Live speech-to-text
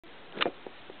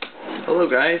Hello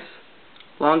guys,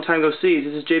 long time no see.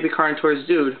 This is JB Car and Toys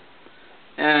Dude,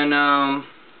 and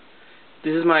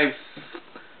this is my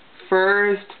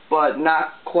first, but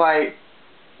not quite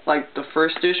like the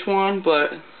first-ish one,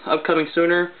 but upcoming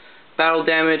sooner. Battle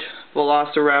Damage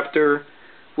Velociraptor,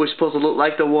 which is supposed to look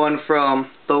like the one from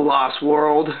The Lost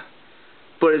World,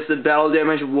 but it's the Battle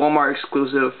Damage Walmart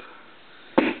exclusive.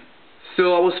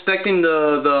 So I was expecting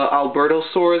the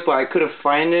Albertosaurus, but I couldn't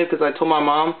find it because I told my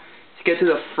mom to get to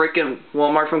the frickin'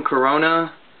 Walmart from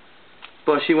Corona,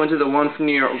 but she went to the one from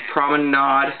near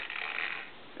Promenade,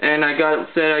 and I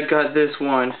got this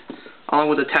one along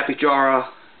with the Tapijara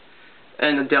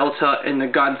and the Delta and the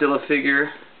Godzilla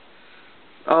figure.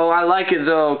 Oh, I like it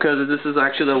though, because this is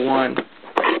actually the one.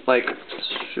 Like,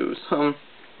 shoes.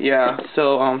 Yeah.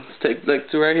 So take like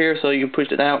to right here, so you can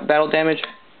push it out. Battle Damage.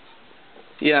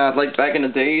 Yeah, like back in the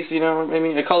days, you know what I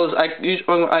mean? I call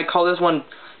this one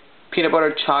peanut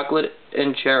butter, chocolate,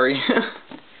 and cherry.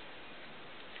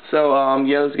 So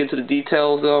yeah, let's get to the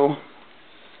details though.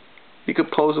 You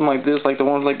could pose them like this, like the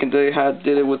ones like they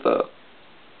did it with a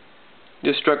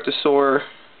Destructosaur.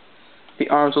 The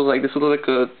arms was like this, look like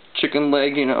a chicken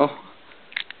leg, you know.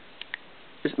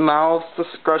 His mouth, just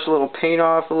scratch a little paint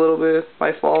off a little bit,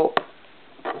 my fault.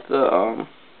 The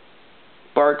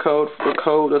barcode for the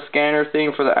code, the scanner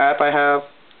thing for the app I have.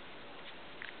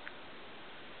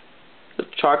 The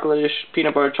chocolate-ish,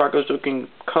 peanut butter chocolate looking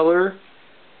color.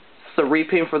 It's the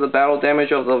repaint for the Battle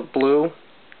Damage of the blue.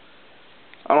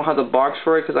 I don't have the box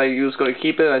for it because I was going to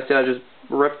keep it. I said I just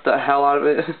ripped the hell out of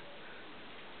it.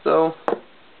 So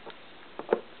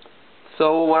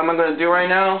what am I going to do right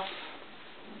now?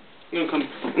 I'm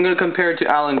going to compare it to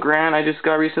Alan Grant I just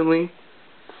got recently.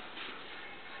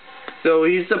 So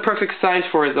he's the perfect size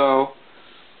for it though.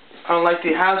 Unlike the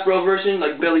Hasbro version,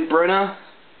 like Billy Brenna.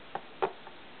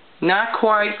 Not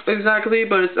quite exactly,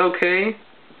 but it's okay.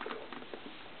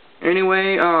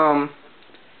 Anyway,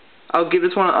 I'll give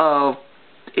this one a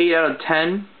 8 out of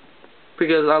 10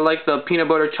 because I like the peanut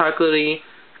butter chocolatey,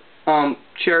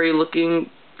 cherry looking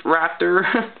Raptor.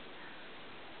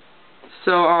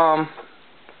 So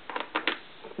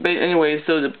but anyway,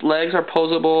 so the legs are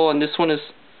posable, and this one is.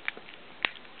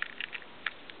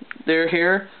 They're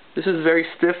here. This is very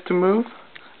stiff to move.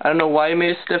 I don't know why you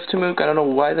made it stiff to move. I don't know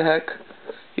why the heck.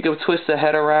 You can twist the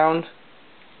head around.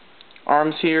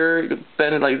 Arms here. You can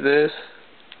bend it like this.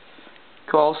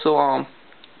 You can also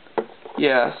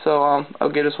yeah. So I'll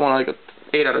give this one like a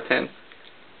 8 out of 10.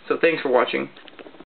 So thanks for watching.